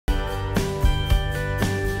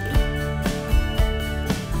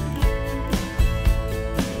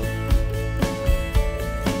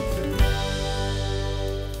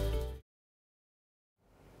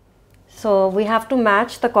So we have to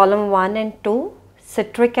match the column 1 and 2.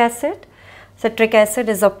 Citric acid. Citric acid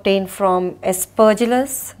is obtained from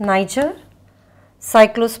Aspergillus niger.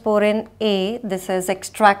 Cyclosporin A, this is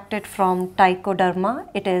extracted from Trichoderma.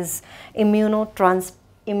 It is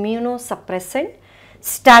immunosuppressant.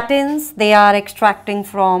 Statins, they are extracted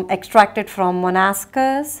from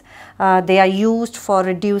Monascus. They are used for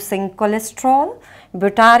reducing cholesterol.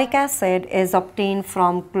 Butyric acid is obtained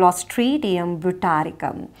from Clostridium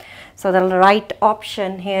butyricum. So the right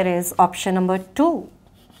option here is option number 2.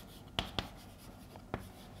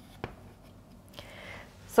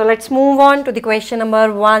 So let's move on to the question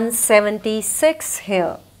number 176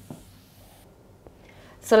 here.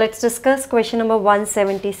 So let's discuss question number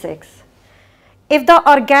 176. If the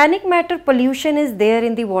organic matter pollution is there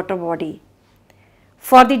in the water body,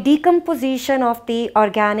 for the decomposition of the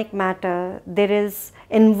organic matter, there is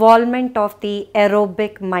involvement of the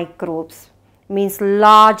aerobic microbes. Means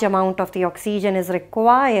large amount of the oxygen is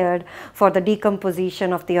required for the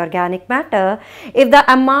decomposition of the organic matter. If the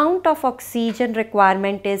amount of oxygen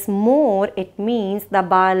requirement is more, it means the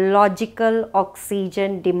biological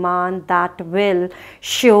oxygen demand that will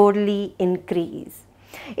surely increase.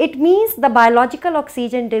 It means the biological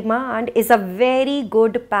oxygen demand is a very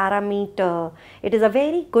good parameter. It is a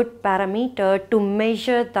very good parameter to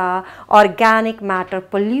measure the organic matter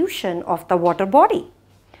pollution of the water body.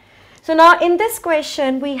 So now in this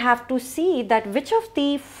question we have to see that in which of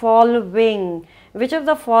the following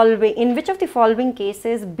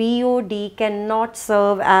cases BOD cannot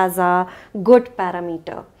serve as a good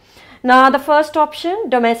parameter. Now the first option,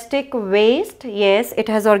 domestic waste, yes, it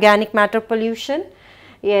has organic matter pollution.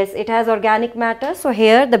 Yes, it has organic matter. So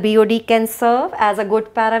here the BOD can serve as a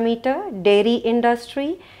good parameter. Dairy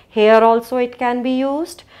industry, here also it can be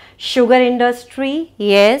used. Sugar industry,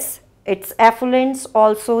 yes, its effluents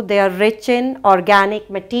also, they are rich in organic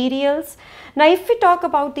materials. Now if we talk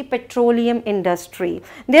about the petroleum industry,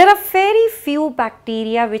 there are very few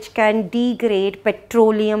bacteria which can degrade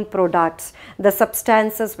petroleum products. The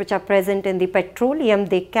substances which are present in the petroleum,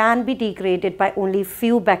 they can be degraded by only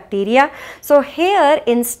few bacteria. So here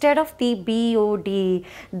instead of the BOD,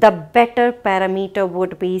 the better parameter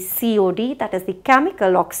would be COD, that is the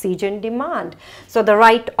chemical oxygen demand. So the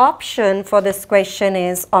right option for this question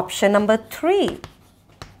is option number 3.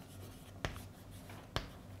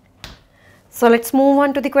 So let's move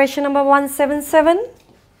on to the question number 177.